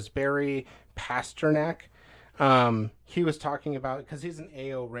Parnell, who was Barry Pasternak, he was talking about, because he's an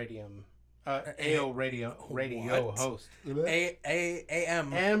AO radio What? host.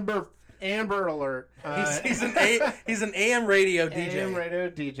 AM. Amber Alert. He's an AM radio DJ. AM radio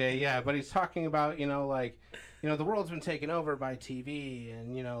DJ, yeah. But he's talking about, the world's been taken over by TV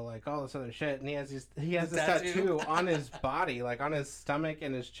and, like all this other shit. And he has this tattoo on his body, like on his stomach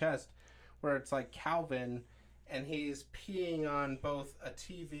and his chest, where it's like Calvin, and he's peeing on both a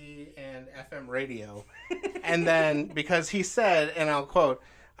TV and FM radio. And then, because he said, and I'll quote,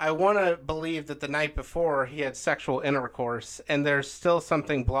 I want to believe that the night before he had sexual intercourse, and there's still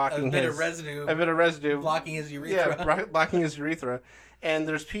something blocking A bit of residue blocking his urethra. Yeah, blocking his urethra. And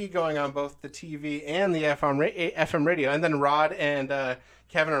there's pee going on both the TV and the FM radio. And then Rod and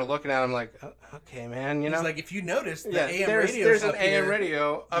Kevin are looking at him like, okay, man, He's like, if you notice, the yeah, AM there's radio's an up AM here,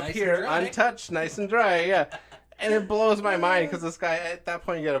 radio up nice and here, dry. untouched, nice and dry, yeah. And it blows my mind because this guy, at that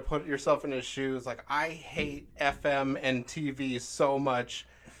point, you got to put yourself in his shoes. Like, I hate FM and TV so much.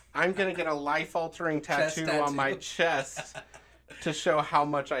 I'm going to get a life-altering tattoo on my chest to show how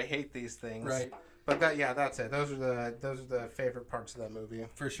much I hate these things. Right. But that's it. Those are the favorite parts of that movie.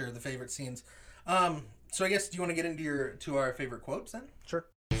 For sure, the favorite scenes. So I guess, do you want to get into our favorite quotes then? Sure.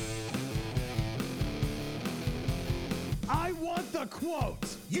 I want the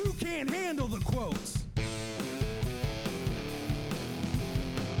quotes. You can't handle the quotes.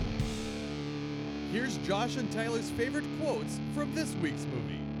 Here's Josh and Tyler's favorite quotes from this week's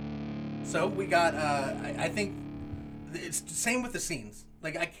movie. So we got, I think it's the same with the scenes.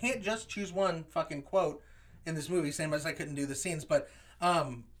 Like, I can't just choose one fucking quote in this movie, same as I couldn't do the scenes. But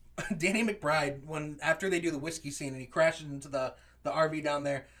Danny McBride, when after they do the whiskey scene and he crashes into the RV down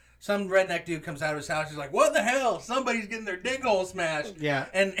there, some redneck dude comes out of his house. He's like, "What the hell? Somebody's getting their dig hole smashed." Yeah.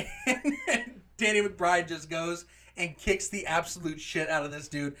 And Danny McBride just goes and kicks the absolute shit out of this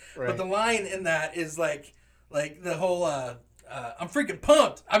dude. Right. But the line in that is like the whole I'm freaking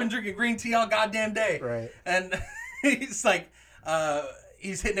pumped. I've been drinking green tea all goddamn day. Right. And he's like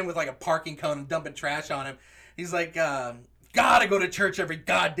he's hitting him with like a parking cone and dumping trash on him. He's like gotta go to church every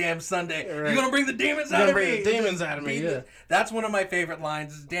goddamn Sunday. Right. You're gonna bring the demons You're out gonna of me. bring the demons out of me, yeah. That's one of my favorite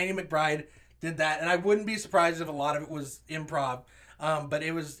lines. Is Danny McBride did that, and I wouldn't be surprised if a lot of it was improv. But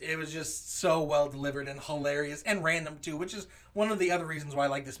it was just so well delivered and hilarious and random too, which is one of the other reasons why I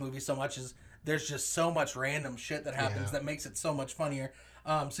like this movie so much. Is there's just so much random shit that happens that makes it so much funnier.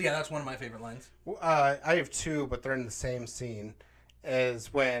 So yeah, that's one of my favorite lines. I have two, but they're in the same scene.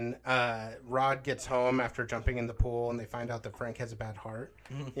 Is when Rod gets home after jumping in the pool and they find out that Frank has a bad heart,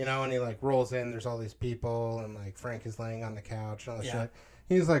 you know, and he like rolls in, there's all these people and like Frank is laying on the couch and all this shit.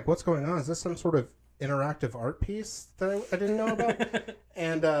 He's like, "What's going on? Is this some sort of interactive art piece that I didn't know about?"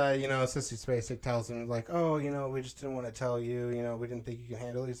 And you know, Sissy Spacek tells him like, "Oh, you know, we just didn't want to tell you, you know, we didn't think you can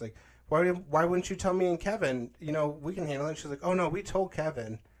handle it." He's like, why wouldn't you tell me and Kevin? You know, we can handle it." And she's like, "Oh no, we told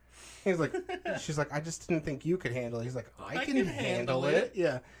Kevin." He's like, she's like, "I just didn't think you could handle it." He's like, I can handle it.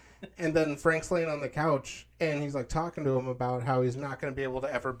 Yeah. And then Frank's laying on the couch and he's like talking to him about how he's not going to be able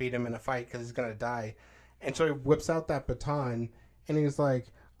to ever beat him in a fight because he's going to die. And so he whips out that baton and he's like,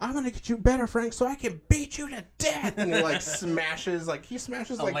 "I'm going to get you better, Frank, so I can beat you to death." And he like smashes like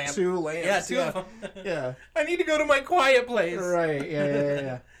 2 lamps. Yeah, two of them. Yeah. I need to go to my quiet place. Right.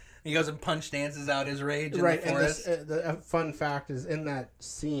 Yeah. He goes and punch dances out his rage in Right, the forest. and the fun fact is in that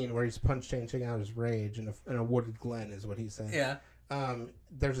scene where he's punch changing out his rage in a wooded glen is what he's saying. Yeah.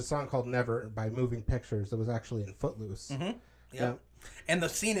 There's a song called "Never" by Moving Pictures that was actually in Footloose. Mm-hmm. Yeah. And the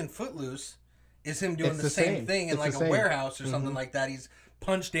scene in Footloose is him doing It's the same same. thing in It's like the a same. warehouse or something like that. He's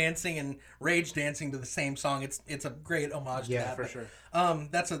punch dancing and rage dancing to the same song. It's a great homage to that. Yeah, for but, sure.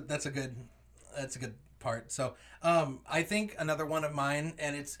 That's a good part. So I think another one of mine,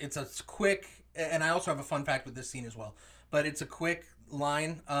 and it's a quick, and I also have a fun fact with this scene as well, but it's a quick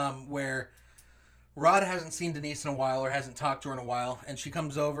line where Rod hasn't seen Denise in a while or hasn't talked to her in a while, and she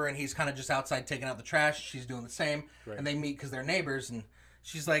comes over and he's kind of just outside taking out the trash. She's doing the same, and they meet because they're neighbors, and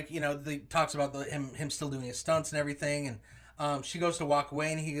she's like, you know, talks about him still doing his stunts and everything, and she goes to walk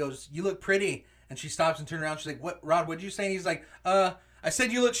away and he goes, "You look pretty," and she stops and turns around. She's like, "What, Rod? What'd you say?" And he's like, "I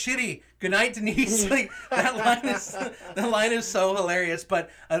said you look shitty. Good night, Denise." Like that line is so hilarious. But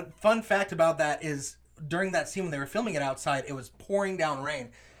a fun fact about that is during that scene when they were filming it outside, it was pouring down rain,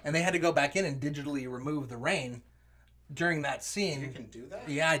 and they had to go back in and digitally remove the rain during that scene. You can do that?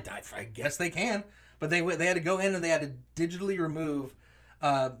 Yeah, I guess they can. But they had to go in and they had to digitally remove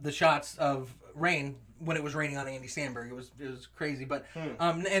the shots of rain when it was raining on Andy Samberg. It was crazy. But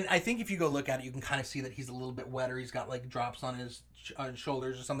and I think if you go look at it, you can kind of see that he's a little bit wetter. He's got like drops on his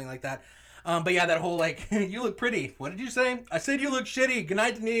shoulders or something like that. But yeah, that whole like, "You look pretty. What did you say?" "I said you look shitty. Good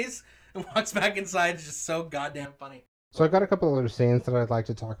night, Denise." And walks back inside. It's just so goddamn funny. So I've got a couple other scenes that I'd like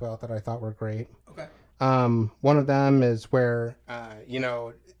to talk about that I thought were great. Okay. One of them is where,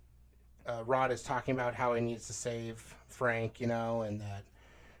 Rod is talking about how he needs to save Frank, you know, and that,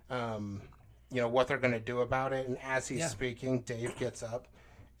 what they're going to do about it. And as he's speaking, Dave gets up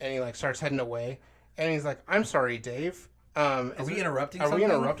and he like starts heading away. And he's like, "I'm sorry, Dave. Are we interrupting Are we something?"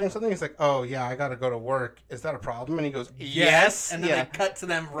 interrupting something? He's like, "Oh, yeah, I got to go to work. Is that a problem?" And he goes, "Yes." And then they cut to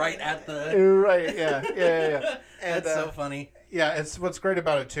them right at the... Right, yeah. And, That's so funny. Yeah, it's what's great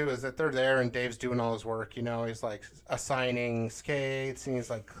about it too is that they're there and Dave's doing all his work. You know, he's like assigning skates and he's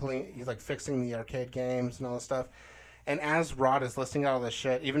like fixing the arcade games and all this stuff. And as Rod is listing out all this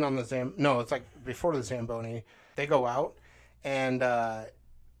shit, even on the it's like before the Zamboni, they go out and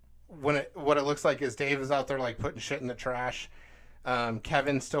what it looks like is Dave is out there like putting shit in the trash.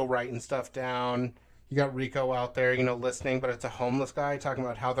 Kevin's still writing stuff down. You got Rico out there, listening, but it's a homeless guy talking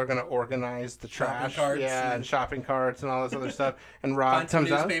about how they're going to organize the trash. Carts and shopping carts and all this other stuff. And Rod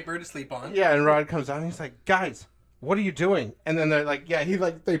comes out. Newspaper to sleep on. Yeah, and Rod comes out and he's like, "Guys, what are you doing?" And then they're like,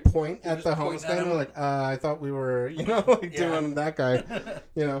 they point at the homeless guy and they're like, "I thought we were, doing that guy,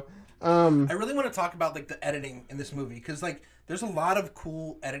 I really want to talk about like the editing in this movie because like there's a lot of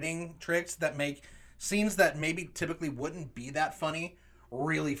cool editing tricks that make scenes that maybe typically wouldn't be that funny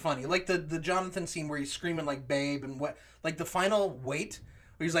really funny. Like the Jonathan scene where he's screaming like "babe" and what, like the final wait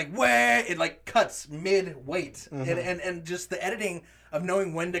where he's like "wait," it like cuts mid wait, and just the editing of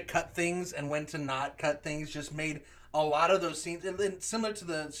knowing when to cut things and when to not cut things just made a lot of those scenes. And then similar to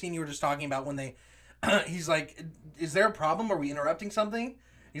the scene you were just talking about when they he's like, "Is there a problem? Are we interrupting something?"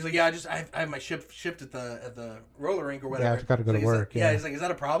 He's like, yeah, I have my shift at the roller rink or whatever. Yeah, I've gotta go to He's work, Like, yeah. He's like, is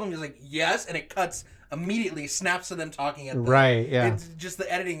that a problem? He's like, yes, and it cuts immediately, snaps to them talking at the Right, yeah. It's just the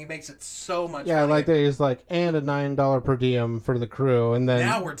editing makes it so much. Yeah, funnier. like that is like, and a $9 per diem for the crew, and then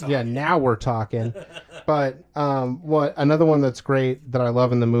Now we're talking. Yeah, now we're talking. But what another one that's great that I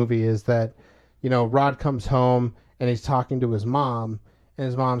love in the movie is that, Rod comes home and he's talking to his mom, and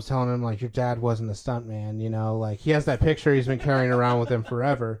his mom's telling him like, your dad wasn't a stuntman, like he has that picture he's been carrying around with him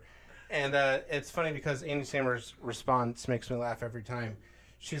forever. And it's funny because Andy Samberg's response makes me laugh every time.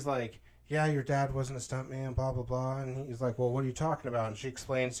 She's like, yeah, your dad wasn't a stuntman, blah, blah, blah. And he's like, well, what are you talking about? And she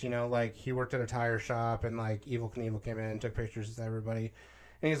explains, like, he worked at a tire shop, and, like, Evel Knievel came in and took pictures of everybody.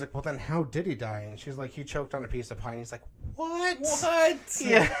 And he's like, well, then how did he die? And she's like, he choked on a piece of pie. And he's like, what? What?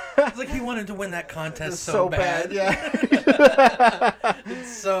 Yeah. It's like he wanted to win that contest so bad. Yeah.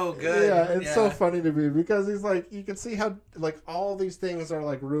 It's so good. Yeah, it's so funny to me because he's like, you can see how, like, all these things are,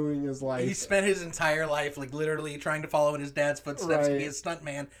 like, ruining his life. He spent his entire life, like, literally trying to follow in his dad's footsteps to be a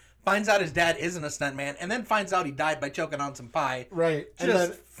stuntman. Finds out his dad isn't a stuntman, and then finds out he died by choking on some pie. Right. And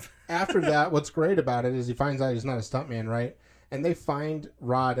then after that, what's great about it is he finds out he's not a stuntman, right? And they find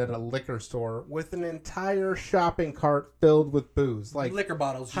Rod at a liquor store with an entire shopping cart filled with booze. Like liquor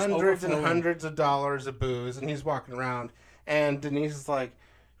bottles, just hundreds and overflowing. hundreds of dollars of booze. And he's walking around. And Denise is like,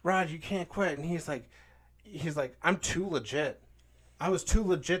 Rod, you can't quit. And he's like, I'm too legit. I was too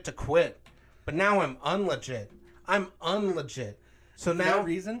legit to quit. But now I'm unlegit. I'm unlegit. So now that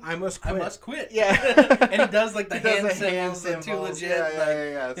reason, I must quit. Yeah. And he does like the hand symbols, symbols. too legit.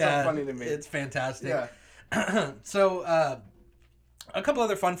 Yeah. It's so funny to me. It's fantastic. Yeah. So, a couple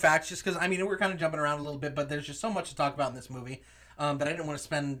other fun facts, just because, we're kind of jumping around a little bit, but there's just so much to talk about in this movie that I didn't want to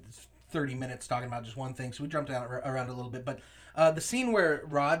spend 30 minutes talking about just one thing, so we jumped around a little bit. But the scene where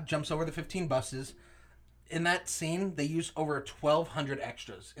Rod jumps over the 15 buses, in that scene, they used over 1,200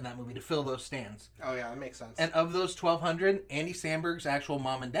 extras in that movie to fill those stands. Oh, yeah, that makes sense. And of those 1,200, Andy Samberg's actual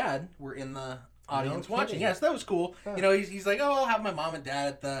mom and dad were in the audience watching. Yes, that was cool. Huh. He's like, oh, I'll have my mom and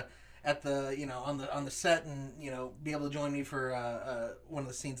dad at the on the set and be able to join me for one of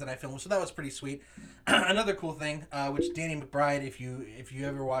the scenes that I filmed. So that was pretty sweet. Another cool thing, which Danny McBride, if you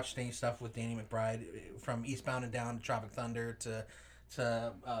ever watched any stuff with Danny McBride, from Eastbound and Down to Tropic Thunder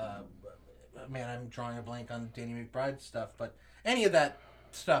to man, I'm drawing a blank on Danny McBride's stuff, but any of that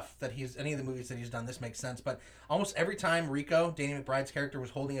stuff any of the movies that he's done, this makes sense. But almost every time Rico, Danny McBride's character,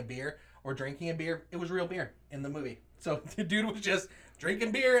 was holding a beer or drinking a beer, it was real beer in the movie. So the dude was just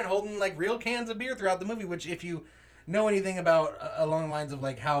drinking beer and holding like real cans of beer throughout the movie, which if you know anything about along the lines of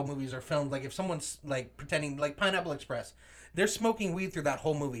like how movies are filmed, like if someone's like pretending, like Pineapple Express, they're smoking weed through that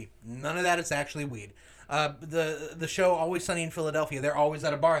whole movie. None of that is actually weed. The show Always Sunny in Philadelphia, they're always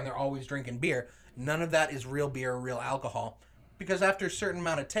at a bar and they're always drinking beer. None of that is real beer or real alcohol, because after a certain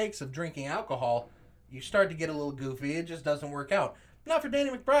amount of takes of drinking alcohol, you start to get a little goofy. It just doesn't work out. Not for Danny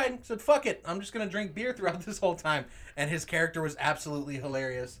McBride. He said, fuck it, I'm just going to drink beer throughout this whole time. And his character was absolutely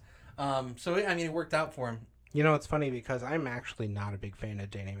hilarious. So, it worked out for him. It's funny because I'm actually not a big fan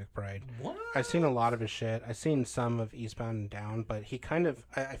of Danny McBride. What? I've seen a lot of his shit. I've seen some of Eastbound and Down, but he kind of,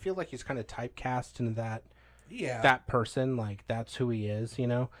 I feel like he's kind of typecast into that person. Like, that's who he is,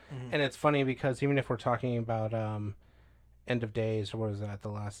 Mm-hmm. And it's funny because even if we're talking about End of Days, or what is that, The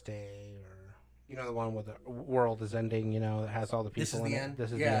Last Day, or, the one where the world is ending, that has all the people in it.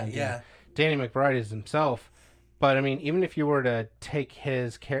 This is the end. Yeah. Danny McBride is himself. But, even if you were to take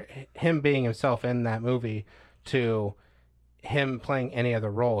him being himself in that movie to him playing any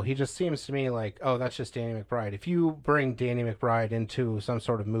other role, he just seems to me like, oh, that's just Danny McBride. If you bring Danny McBride into some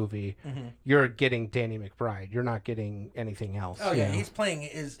sort of movie, mm-hmm. you're getting Danny McBride. You're not getting anything else. Oh, yeah. He's playing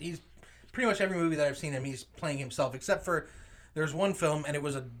he's pretty much every movie that I've seen him, he's playing himself, except for there's one film, and it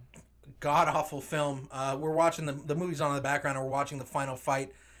was a god-awful film. We're watching the movie's on in the background, and we're watching the final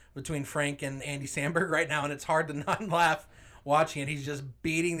fight between Frank and Andy Samberg right now, and it's hard to not laugh watching it. He's just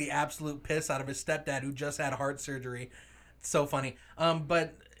beating the absolute piss out of his stepdad, who just had heart surgery. It's so funny.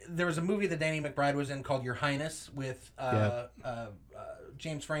 But there was a movie that Danny McBride was in called Your Highness with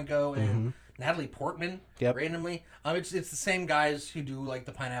James Franco and mm-hmm. Natalie Portman. Yep. Randomly. It's the same guys who do like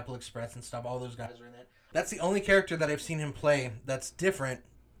the Pineapple Express and stuff. All those guys are in it. That's the only character that I've seen him play that's different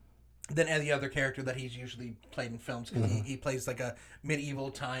than any other character that he's usually played in films, because mm-hmm. he plays like a medieval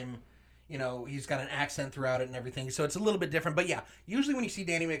time, he's got an accent throughout it and everything, so it's a little bit different. But yeah, usually when you see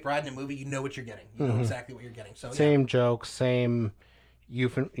Danny McBride in a movie, you know what you're getting. You know mm-hmm. exactly what you're getting. So same jokes, same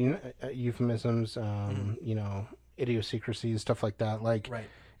euphemisms, mm-hmm. Idiosyncrasies, stuff like that. Like, right.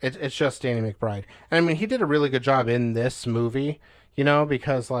 It's just Danny McBride. And he did a really good job in this movie. You know,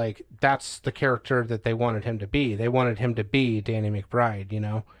 because like that's the character that they wanted him to be. They wanted him to be Danny McBride, you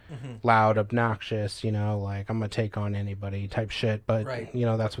know, loud, obnoxious, you know, like I'm gonna take on anybody type shit. But Right. you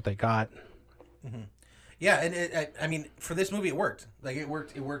know, that's what they got. Yeah, and I mean, for this movie, it worked. Like it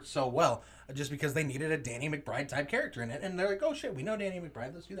worked. It worked so well, just because they needed a Danny McBride type character in it, and they're like, "Oh shit, we know Danny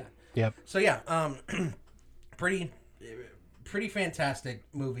McBride. Let's do that." Yep. So yeah, pretty fantastic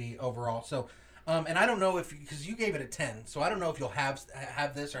movie overall. So, and I don't know if because you gave it a 10, so I don't know if you'll have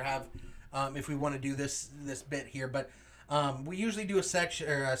this or have if we want to do this bit here, but we usually do a section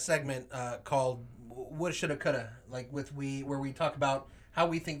or a segment called "Woulda, Shoulda, Coulda," like where we talk about how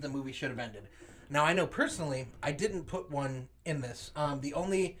we think the movie should have ended. Now I know personally I didn't put one in this. The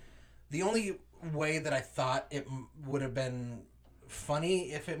only way that I thought it would have been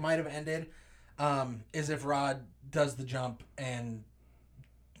funny if it might have ended is if Rod does the jump and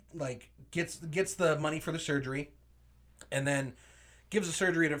like gets the money for the surgery, and then gets the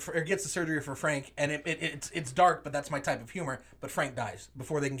surgery for Frank, and it's dark, but that's my type of humor. But Frank dies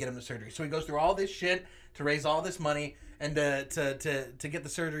before they can get him the surgery, so he goes through all this shit to raise all this money and to get the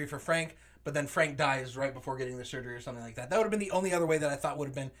surgery for Frank. But then Frank dies right before getting the surgery or something like that. That would have been the only other way that I thought would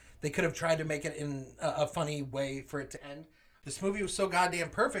have been. They could have tried to make it in a funny way for it to end. This movie was so goddamn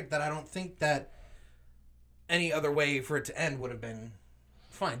perfect that I don't think that any other way for it to end would have been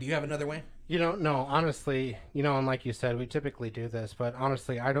fine. Do you have another way? You know, no, honestly, you know, and like you said, we typically do this, but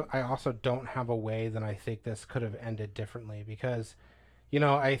honestly, I also don't have a way that I think this could have ended differently because, you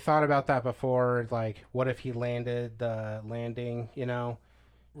know, I thought about that before. Like, what if he landed the landing? You know.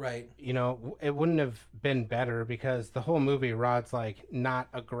 Right. You know, it wouldn't have been better because the whole movie, Rod's like not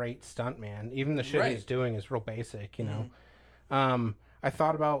a great stuntman. Even the shit he's doing is real basic, you know. I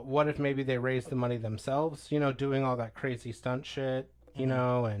thought about what if maybe they raised the money themselves, you know, doing all that crazy stunt shit, you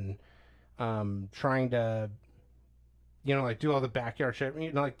know, and trying to, you know, like do all the backyard shit.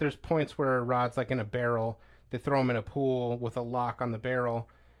 You know, like there's points where Rod's like in a barrel, they throw him in a pool with a lock on the barrel.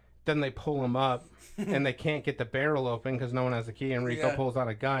 Then they pull him up, and they can't get the barrel open because no one has a key, and Rico pulls out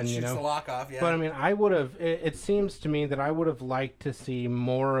a gun, you know. Shoots the lock off, yeah. But, I mean, I would have... It seems to me that I would have liked to see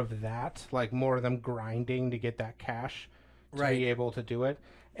more of that, like more of them grinding to get that cash to be able to do it.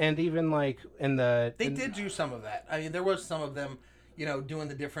 And even, like, in the... They did do some of that. I mean, there was some of them, you know, doing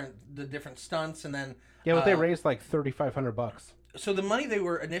the different stunts, and then... Yeah, but they raised, like, $3,500. So the money they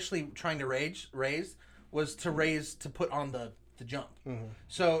were initially trying to raise was to put on the jump.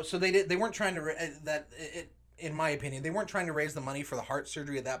 So they weren't trying to in my opinion, they weren't trying to raise the money for the heart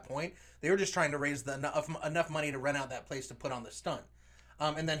surgery at that point. They were just trying to raise enough money to rent out that place to put on the stunt.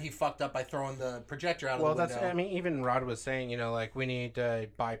 And then he fucked up by throwing the projector out of the window. Well, I mean, even Rod was saying, you know, like, we need to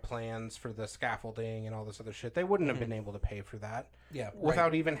buy plans for the scaffolding and all this other shit. They wouldn't have been able to pay for that. Yeah,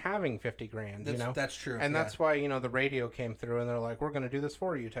 without even having $50,000, you know? That's true. And that's why, you know, the radio came through and they're like, we're going to do this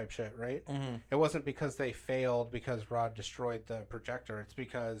for you type shit, right? It wasn't because they failed because Rod destroyed the projector. It's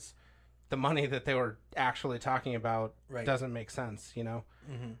because the money that they were actually talking about doesn't make sense, you know?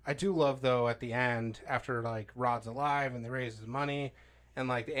 I do love, though, at the end, after, like, Rod's alive and they raise his money... And,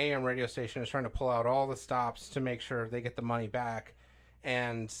 like, the AM radio station is trying to pull out all the stops to make sure they get the money back.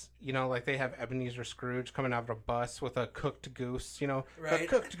 And, you know, like, they have Ebenezer Scrooge coming out of a bus with a cooked goose, you know. A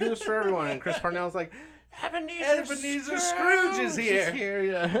cooked goose for everyone. And Chris Parnell's like, Ebenezer Scrooge is here.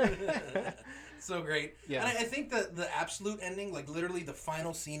 Yeah. So great. Yeah. And I think the absolute ending, like, literally the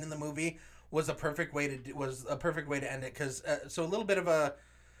final scene in the movie was a perfect way to end it. Because, so a little bit of a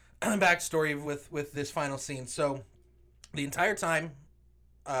backstory with this final scene. So, the entire time...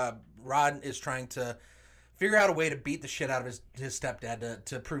 Rod is trying to figure out a way to beat the shit out of his stepdad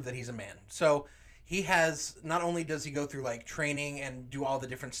to prove that he's a man. So he has, not only does he go through like training and do all the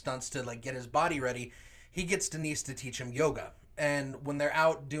different stunts to like get his body ready, he gets Denise to teach him yoga. And when they're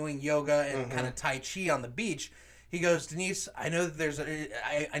out doing yoga and kind of Tai Chi on the beach, he goes, Denise, I know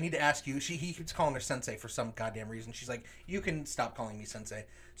that I need to ask you. He keeps calling her sensei for some goddamn reason. She's like, you can stop calling me sensei.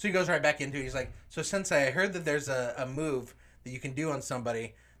 So he goes right back into it. He's like, so sensei, I heard that there's a move that you can do on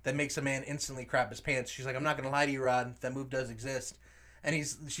somebody that makes a man instantly crap his pants. She's like, I'm not going to lie to you, Rod. That move does exist. And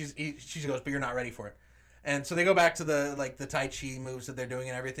she goes, but you're not ready for it. And so they go back to the Tai Chi moves that they're doing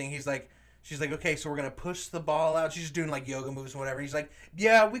and everything. She's like, okay, so we're going to push the ball out. She's doing like yoga moves and whatever. He's like,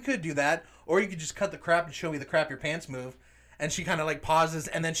 yeah, we could do that. Or you could just cut the crap and show me the crap your pants move. And she kind of like pauses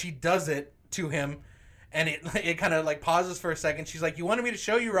and then she does it to him. And it kind of like pauses for a second. She's like, you wanted me to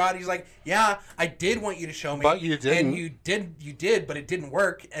show you, Rod? He's like, yeah, I did want you to show me. But you didn't. And you did, but it didn't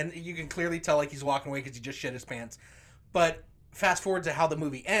work. And you can clearly tell like he's walking away because he just shit his pants. But fast forward to how the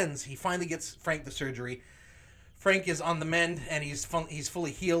movie ends. He finally gets Frank the surgery. Frank is on the mend and he's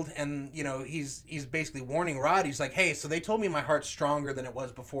fully healed, and you know he's basically warning Rod. He's like, hey, so they told me my heart's stronger than it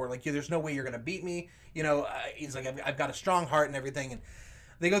was before. Like, there's no way you're gonna beat me. You know, he's like, I've got a strong heart and everything. And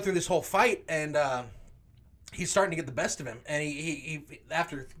they go through this whole fight, and he's starting to get the best of him. And he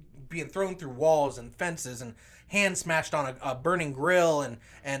after being thrown through walls and fences and hand smashed on a burning grill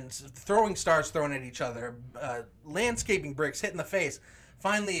and throwing stars thrown at each other, landscaping bricks hit in the face.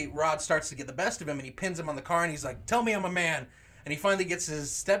 Finally, Rod starts to get the best of him, and he pins him on the car, and he's like, tell me I'm a man. And he finally gets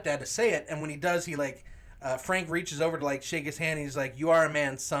his stepdad to say it, and when he does, he Frank reaches over to shake his hand, and he's like, you are a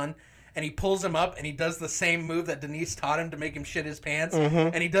man, son. And he pulls him up, and he does the same move that Denise taught him to make him shit his pants,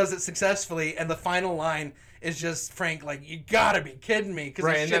 and he does it successfully, and the final line is just Frank like, you gotta be kidding me,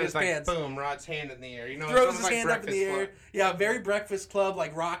 because he shit his pants. Boom, Rod's hand in the air. You know, throws his hand up in the air. Yeah, very Breakfast Club,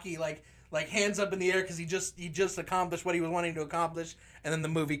 like Rocky, like hands up in the air because he just accomplished what he was wanting to accomplish, and then the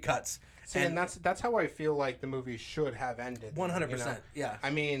movie cuts. See, and that's how I feel like the movie should have ended. 100%. You know? Yeah. I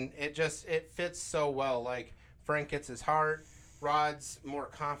mean, it fits so well. Like, Frank gets his heart. Rod's more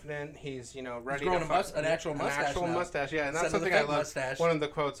confident. He's ready. He's growing an actual mustache. Yeah, and that's something I love. Mustache. One of the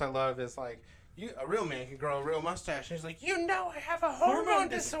quotes I love is like, a real man can grow a real mustache. And he's like, I have a hormone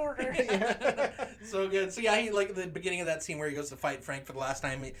disorder. So good. So yeah, he like the beginning of that scene where he goes to fight Frank for the last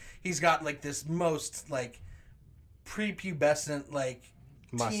time. He's got like this most prepubescent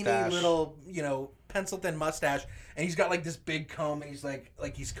mustache. Teeny little pencil thin mustache, and he's got like this big comb, and he's like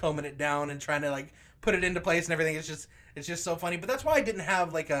he's combing it down and trying to put it into place and everything. It's just so funny. But that's why I didn't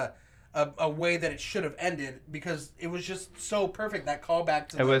have a way that it should have ended, because it was just so perfect. That callback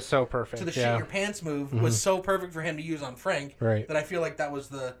to was so perfect to the shit your pants move was so perfect for him to use on Frank. Right. That I feel like that was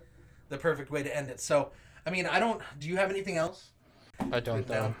the perfect way to end it. So I mean, do you have anything else? I don't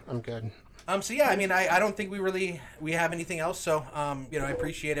know. I'm good. So yeah, I mean, I don't think we have anything else. So I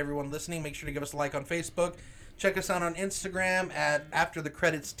appreciate everyone listening. Make sure to give us a like on Facebook. Check us out on Instagram at After the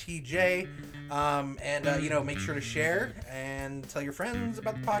Credits TJ, and make sure to share and tell your friends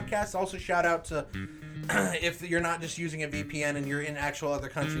about the podcast. Also, shout out to if you're not just using a VPN and you're in actual other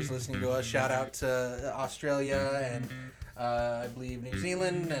countries listening to us. Shout out to Australia and I believe New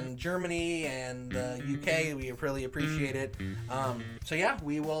Zealand and Germany and UK. We really appreciate it. So yeah,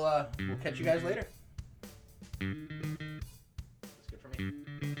 we'll catch you guys later.